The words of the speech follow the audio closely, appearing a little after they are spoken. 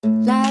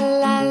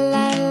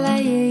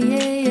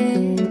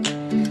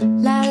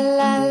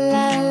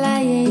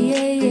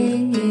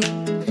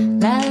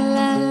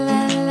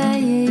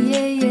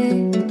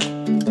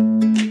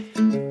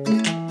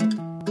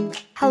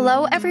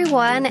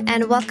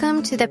and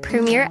welcome to the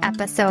premiere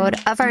episode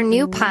of our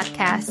new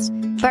podcast,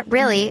 But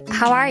Really,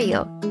 How Are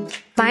You?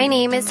 My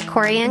name is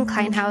Corianne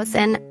Kleinhaus,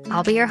 and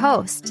I'll be your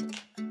host.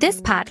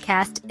 This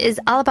podcast is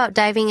all about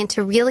diving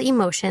into real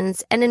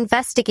emotions and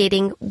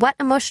investigating what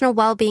emotional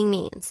well-being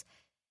means.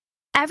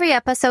 Every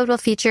episode will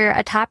feature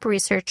a top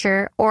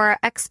researcher or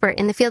expert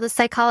in the field of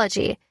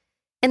psychology,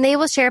 and they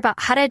will share about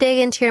how to dig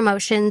into your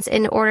emotions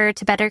in order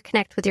to better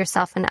connect with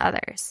yourself and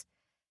others.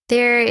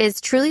 There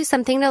is truly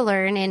something to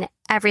learn in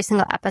every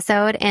single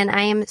episode, and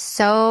I am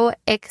so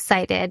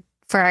excited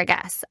for our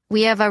guests.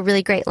 We have a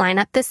really great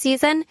lineup this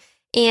season,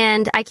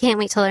 and I can't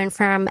wait to learn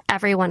from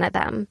every one of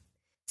them.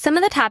 Some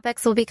of the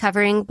topics we'll be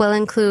covering will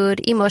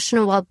include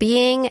emotional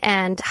well-being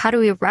and how do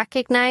we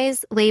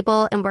recognize,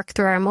 label, and work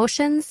through our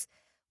emotions.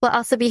 We'll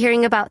also be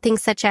hearing about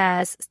things such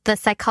as the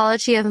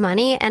psychology of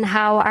money and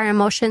how our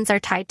emotions are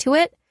tied to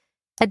it,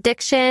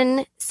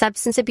 addiction,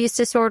 substance abuse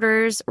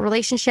disorders,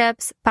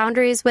 relationships,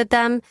 boundaries with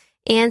them,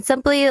 and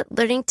simply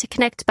learning to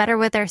connect better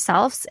with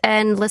ourselves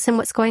and listen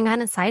what's going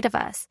on inside of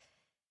us.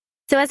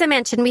 So as I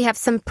mentioned, we have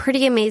some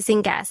pretty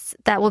amazing guests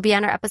that will be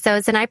on our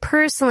episodes, and I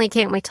personally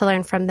can't wait to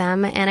learn from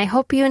them, and I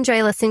hope you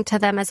enjoy listening to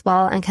them as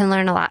well and can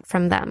learn a lot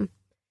from them.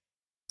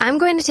 I'm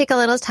going to take a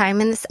little time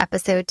in this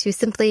episode to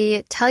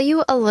simply tell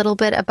you a little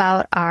bit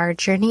about our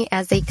journey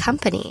as a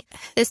company.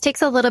 This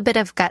takes a little bit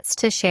of guts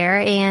to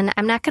share, and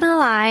I'm not going to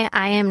lie,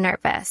 I am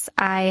nervous.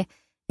 I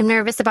am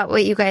nervous about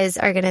what you guys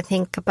are going to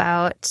think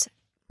about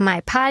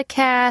my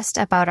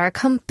podcast, about our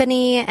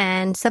company,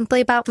 and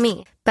simply about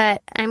me.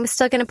 But I'm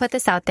still going to put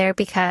this out there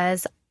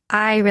because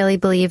I really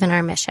believe in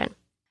our mission.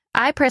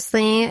 I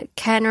personally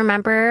can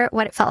remember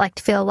what it felt like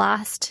to feel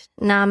lost,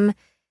 numb,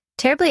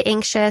 terribly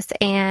anxious,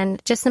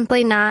 and just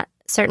simply not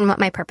certain what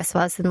my purpose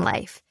was in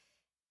life.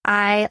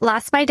 I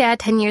lost my dad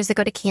 10 years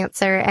ago to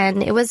cancer,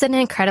 and it was an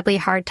incredibly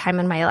hard time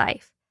in my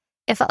life.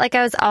 It felt like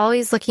I was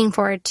always looking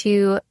forward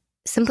to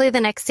simply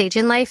the next stage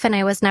in life, and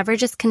I was never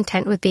just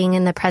content with being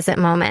in the present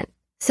moment.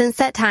 Since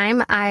that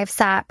time, I've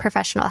sought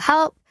professional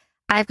help.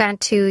 I've gone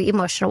to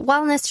emotional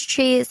wellness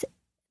retreats,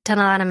 done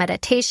a lot of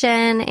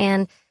meditation,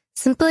 and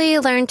simply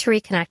learned to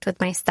reconnect with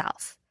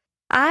myself.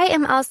 I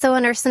am also a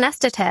nurse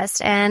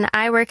anesthetist, and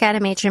I work at a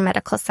major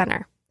medical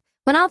center.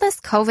 When all this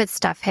COVID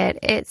stuff hit,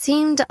 it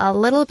seemed a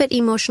little bit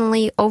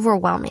emotionally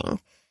overwhelming.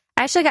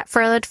 I actually got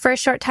furloughed for a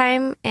short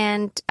time,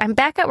 and I'm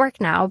back at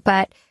work now,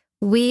 but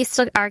we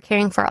still are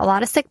caring for a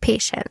lot of sick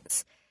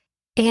patients.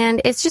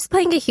 And it's just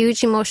playing a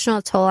huge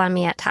emotional toll on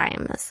me at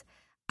times.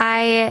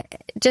 I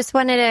just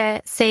wanted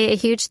to say a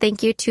huge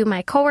thank you to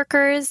my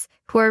coworkers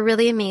who are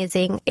really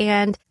amazing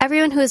and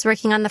everyone who is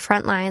working on the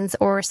front lines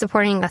or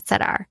supporting us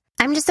at our.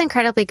 I'm just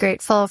incredibly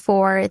grateful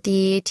for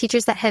the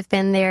teachers that have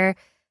been there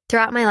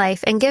throughout my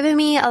life and given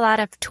me a lot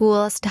of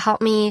tools to help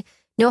me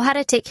know how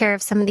to take care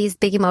of some of these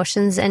big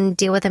emotions and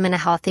deal with them in a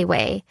healthy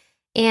way.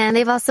 And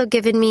they've also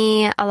given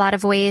me a lot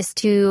of ways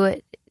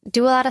to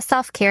do a lot of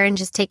self-care and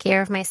just take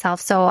care of myself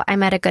so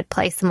I'm at a good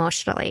place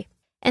emotionally.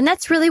 And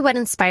that's really what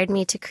inspired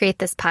me to create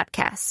this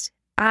podcast.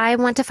 I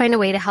want to find a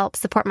way to help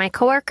support my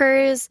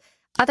coworkers,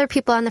 other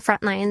people on the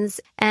front lines,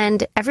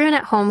 and everyone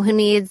at home who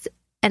needs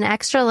an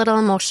extra little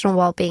emotional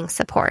well-being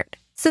support.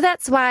 So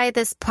that's why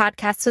this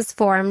podcast was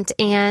formed,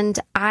 and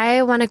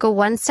I want to go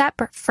one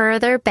step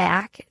further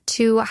back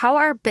to how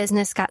our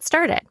business got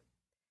started.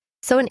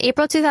 So in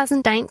April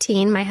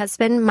 2019, my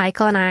husband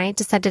Michael and I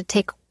decided to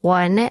take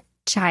one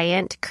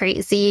giant,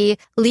 crazy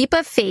leap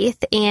of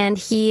faith, and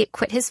he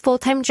quit his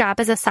full-time job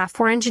as a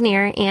software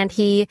engineer, and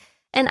he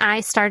and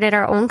I started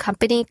our own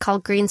company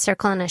called Green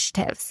Circle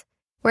Initiatives.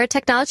 We're a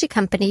technology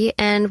company,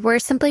 and we're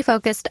simply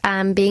focused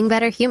on being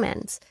better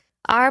humans.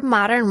 Our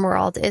modern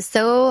world is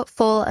so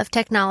full of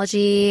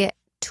technology,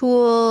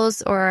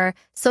 tools, or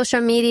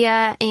social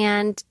media,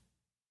 and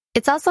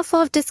it's also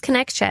full of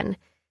disconnection.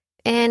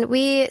 And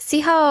we see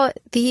how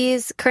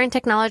these current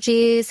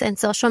technologies and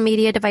social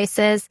media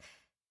devices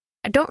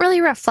don't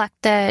really reflect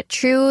the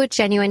true,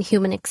 genuine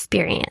human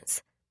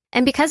experience.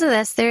 And because of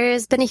this,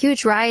 there's been a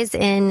huge rise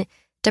in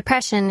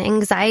depression,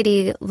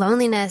 anxiety,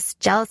 loneliness,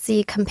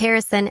 jealousy,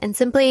 comparison, and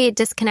simply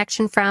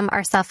disconnection from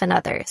ourselves and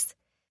others.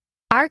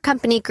 Our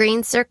company,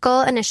 Green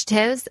Circle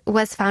Initiatives,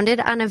 was founded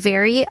on a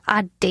very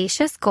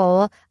audacious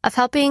goal of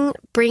helping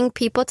bring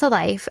people to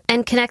life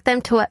and connect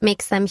them to what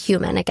makes them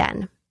human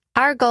again.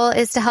 Our goal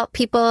is to help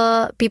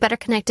people be better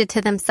connected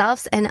to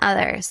themselves and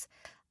others.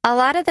 A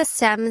lot of this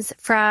stems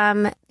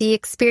from the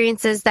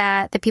experiences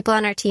that the people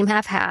on our team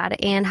have had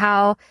and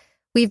how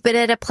we've been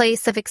at a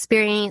place of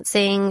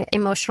experiencing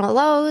emotional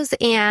lows,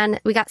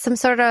 and we got some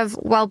sort of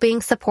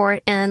well-being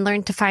support and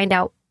learned to find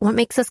out what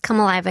makes us come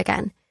alive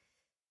again.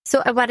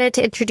 So I wanted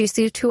to introduce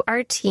you to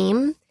our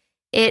team.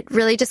 It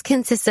really just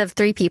consists of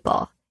 3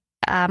 people.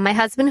 My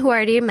husband, who I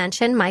already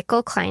mentioned,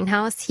 Michael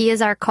Kleinhaus, he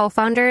is our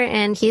co-founder,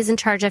 and he is in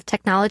charge of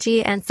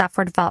technology and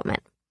software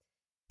development.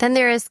 Then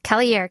there is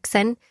Kelly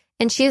Erickson,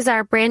 and she is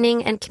our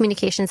branding and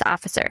communications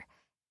officer.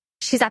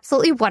 She's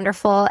absolutely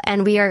wonderful,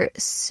 and we are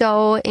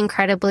so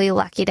incredibly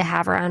lucky to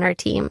have her on our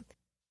team.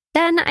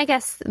 Then I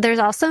guess there's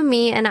also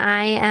me, and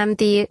I am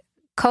the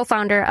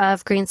co-founder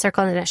of Green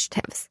Circle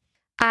Initiatives.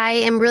 I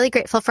am really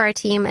grateful for our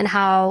team and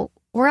how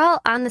we're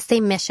all on the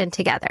same mission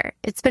together.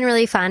 It's been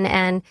really fun,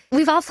 and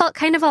we've all felt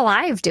kind of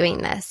alive doing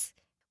this.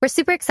 We're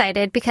super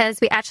excited because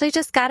we actually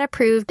just got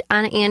approved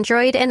on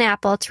Android and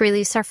Apple to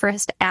release our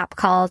first app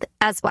called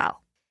As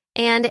Well.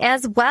 And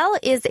As Well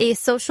is a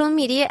social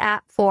media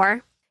app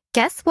for,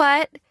 guess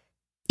what?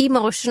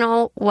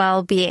 Emotional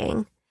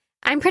well-being.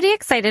 I'm pretty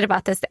excited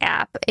about this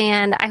app,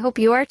 and I hope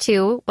you are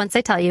too once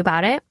I tell you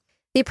about it.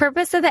 The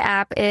purpose of the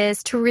app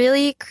is to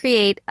really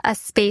create a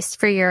space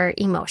for your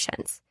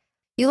emotions.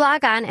 You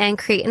log on and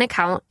create an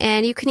account,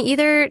 and you can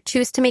either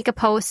choose to make a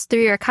post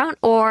through your account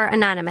or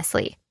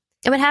anonymously.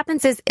 And what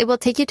happens is it will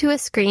take you to a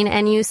screen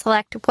and you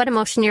select what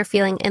emotion you're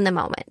feeling in the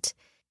moment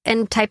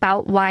and type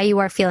out why you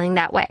are feeling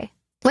that way.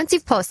 Once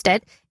you've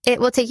posted, it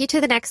will take you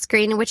to the next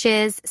screen, which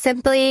is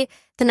simply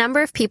the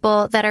number of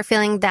people that are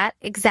feeling that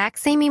exact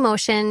same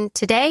emotion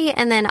today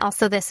and then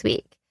also this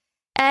week.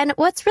 And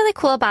what's really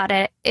cool about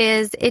it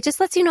is it just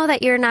lets you know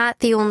that you're not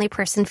the only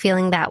person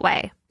feeling that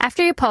way.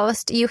 After you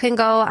post, you can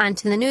go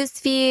onto the news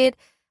feed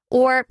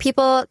or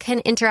people can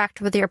interact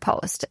with your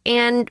post.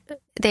 And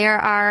there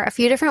are a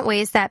few different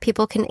ways that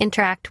people can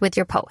interact with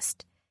your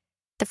post.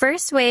 The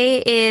first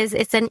way is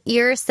it's an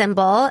ear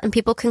symbol, and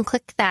people can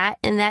click that,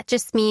 and that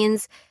just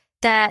means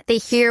that they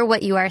hear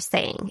what you are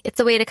saying. It's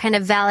a way to kind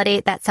of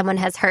validate that someone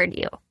has heard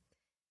you.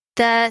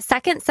 The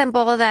second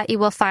symbol that you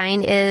will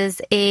find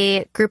is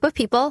a group of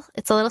people.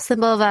 It's a little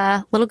symbol of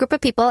a little group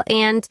of people,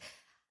 and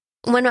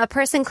when a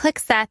person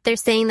clicks that, they're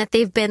saying that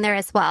they've been there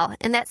as well.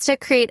 And that's to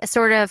create a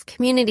sort of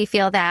community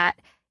feel that,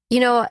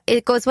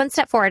 it goes one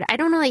step forward. I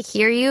don't really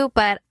hear you,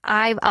 but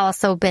I've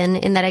also been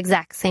in that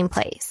exact same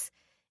place.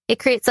 It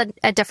creates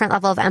a different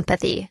level of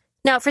empathy.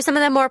 Now, for some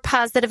of the more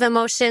positive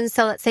emotions,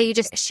 so let's say you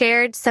just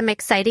shared some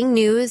exciting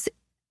news,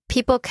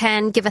 people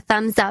can give a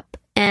thumbs up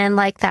and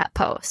like that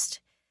post.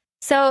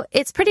 So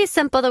it's pretty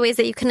simple, the ways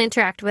that you can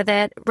interact with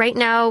it. Right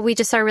now, we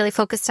just are really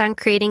focused on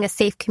creating a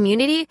safe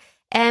community.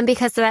 And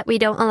because of that, we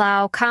don't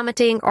allow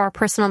commenting or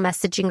personal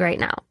messaging right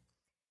now.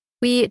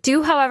 We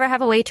do, however,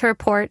 have a way to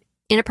report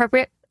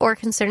inappropriate or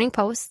concerning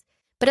posts.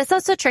 But it's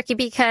also tricky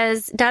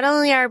because not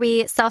only are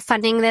we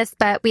self-funding this,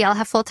 but we all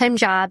have full-time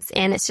jobs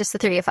and it's just the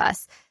three of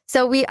us.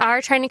 So we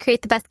are trying to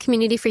create the best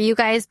community for you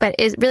guys, but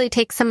it really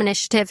takes some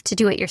initiative to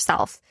do it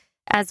yourself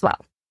as well.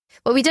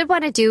 What we did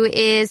want to do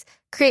is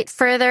create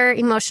further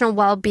emotional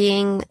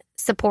well-being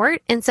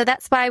support. And so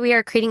that's why we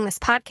are creating this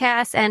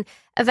podcast. And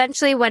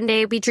eventually one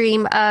day we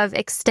dream of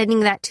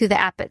extending that to the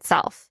app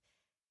itself.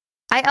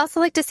 I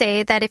also like to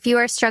say that if you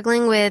are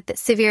struggling with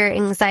severe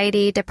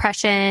anxiety,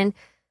 depression,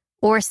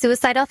 or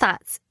suicidal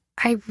thoughts,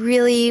 I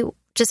really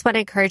just want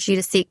to encourage you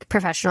to seek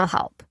professional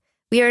help.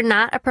 We are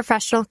not a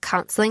professional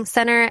counseling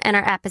center, and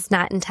our app is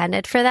not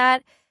intended for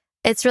that.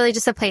 It's really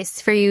just a place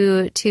for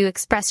you to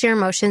express your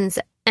emotions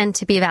and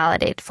to be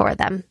validated for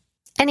them.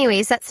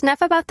 Anyways, that's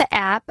enough about the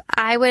app.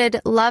 I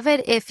would love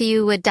it if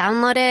you would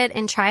download it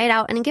and try it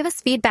out and give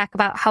us feedback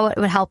about how it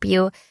would help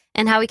you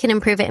and how we can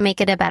improve it and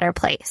make it a better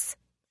place.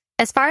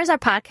 As far as our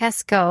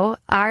podcasts go,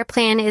 our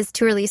plan is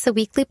to release a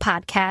weekly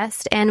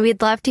podcast, and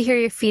we'd love to hear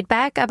your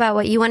feedback about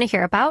what you want to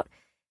hear about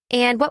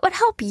and what would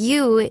help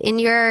you in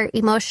your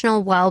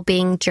emotional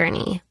well-being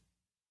journey.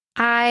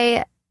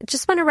 I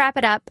just want to wrap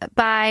it up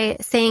by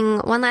saying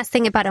one last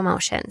thing about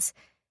emotions.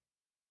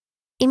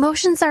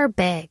 Emotions are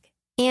big,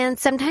 and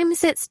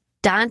sometimes it's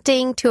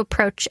daunting to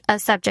approach a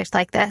subject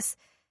like this,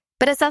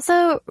 but it's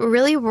also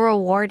really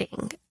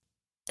rewarding.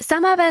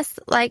 Some of us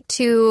like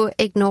to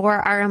ignore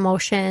our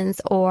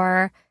emotions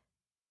or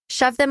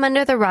shove them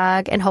under the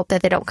rug and hope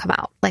that they don't come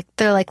out. Like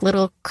they're like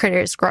little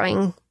critters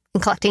growing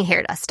and collecting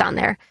hair dust down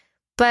there.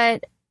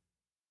 But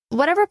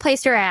whatever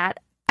place you're at,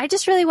 I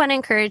just really want to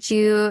encourage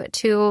you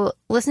to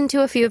listen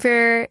to a few of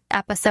your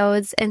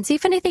episodes and see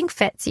if anything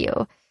fits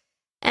you.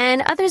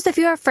 And others, if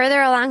you are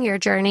further along your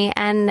journey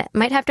and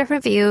might have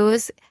different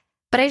views,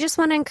 but I just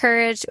want to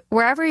encourage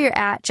wherever you're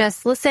at,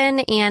 just listen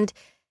and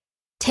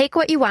take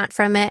what you want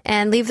from it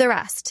and leave the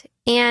rest.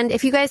 And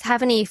if you guys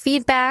have any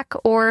feedback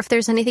or if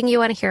there's anything you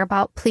want to hear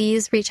about,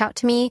 please reach out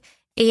to me.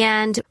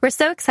 And we're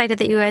so excited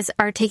that you guys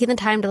are taking the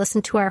time to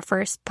listen to our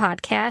first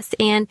podcast.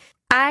 And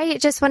I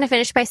just want to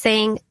finish by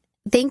saying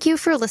thank you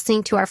for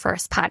listening to our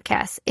first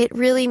podcast. It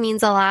really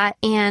means a lot.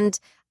 And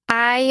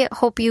I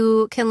hope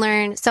you can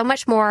learn so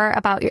much more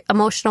about your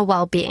emotional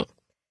well-being.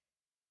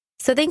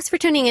 So thanks for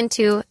tuning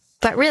into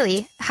But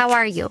Really, How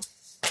Are You?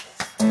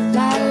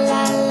 La,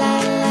 la, la.